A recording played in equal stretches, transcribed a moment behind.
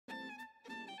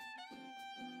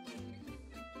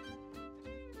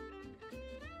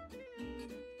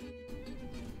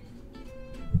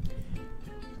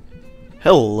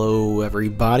Hello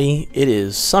everybody, it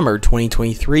is summer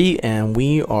 2023 and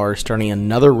we are starting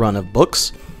another run of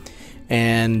books,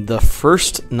 and the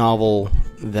first novel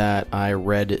that I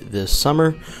read this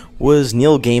summer was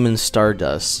Neil Gaiman's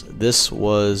Stardust. This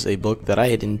was a book that I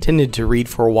had intended to read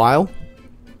for a while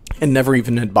and never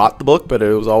even had bought the book, but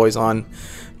it was always on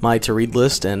my to-read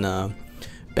list, and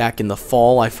back in the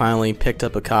fall I finally picked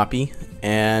up a copy,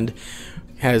 and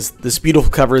has this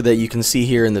beautiful cover that you can see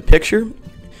here in the picture.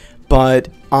 But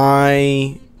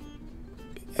I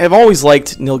have always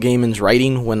liked Neil Gaiman's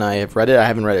writing when I have read it. I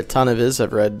haven't read a ton of his.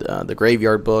 I've read The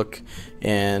Graveyard Book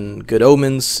and Good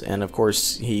Omens, and of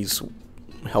course he's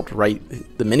helped write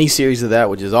the miniseries of that,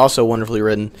 which is also wonderfully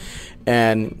written.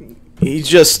 And he's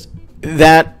just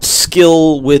that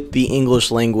skill with the English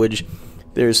language.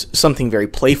 There's something very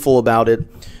playful about it.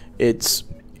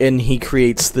 And he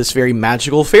creates this very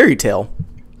magical fairy tale.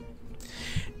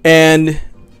 And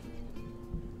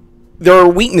there are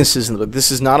weaknesses in the book. This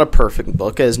is not a perfect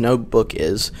book, as no book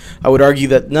is. I would argue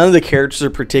that none of the characters are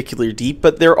particularly deep,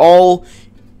 but they're all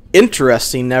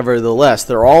interesting nevertheless.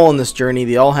 They're all on this journey.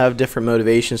 They all have different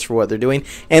motivations for what they're doing.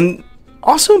 And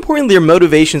also importantly, their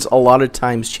motivations a lot of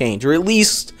times change, or at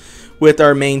least with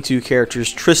our main two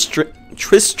characters,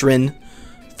 Tristan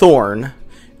Thorn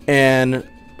and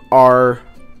our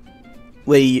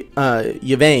lady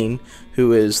Yvain,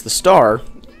 who is the star,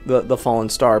 the fallen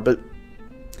star. But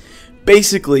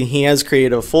basically, he has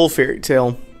created a full fairy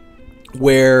tale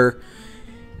where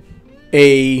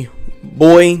a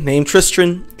boy named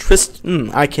Tristan,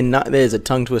 that is a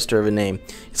tongue twister of a name.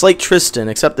 It's like Tristan,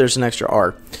 except there's an extra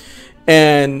R.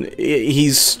 And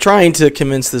he's trying to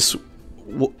convince this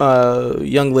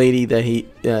young lady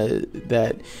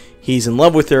that he's in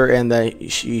love with her and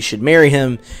that she should marry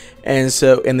him. And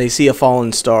they see a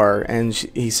fallen star, and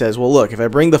he says, "Well, look, if I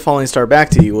bring the falling star back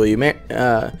to you, will you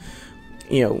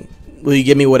will you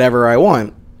give me whatever I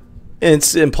want?" And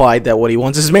it's implied that what he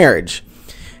wants is marriage.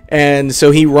 And so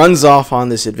he runs off on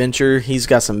this adventure. He's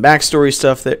got some backstory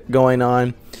stuff going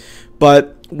on.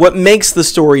 But what makes the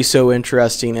story so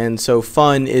interesting and so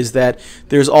fun is that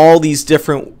there's all these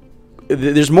different...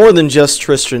 There's more than just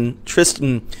Tristan,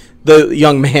 the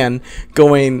young man,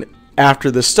 going after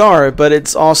the star, but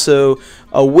it's also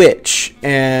a witch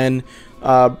and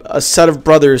a set of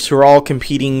brothers who are all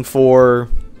competing for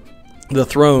the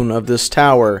throne of this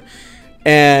tower,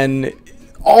 and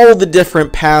all the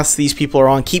different paths these people are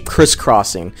on keep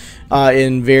crisscrossing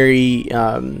in very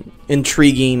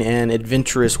intriguing and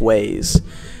adventurous ways.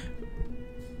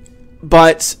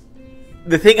 But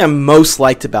the thing I most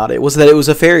liked about it was that it was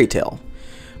a fairy tale.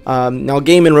 Now,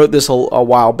 Gaiman wrote this a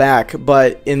while back,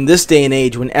 but in this day and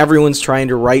age, when everyone's trying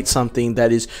to write something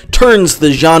that turns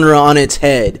the genre on its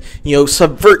head,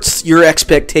 subverts your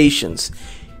expectations,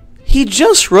 he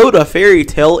just wrote a fairy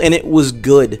tale, and it was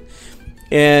good.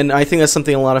 And I think that's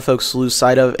something a lot of folks lose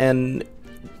sight of, and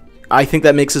I think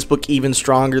that makes this book even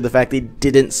stronger, the fact that it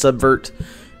didn't subvert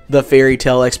the fairy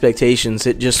tale expectations.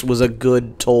 It just was a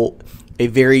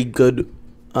very good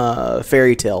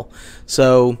fairy tale.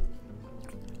 So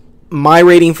my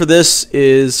rating for this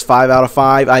is 5 out of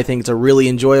 5. I think it's a really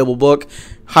enjoyable book.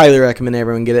 Highly recommend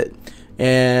everyone get it.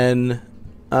 And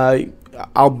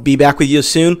I'll be back with you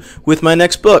soon with my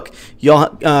next book.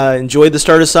 Y'all enjoy the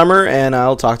start of summer, and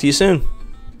I'll talk to you soon.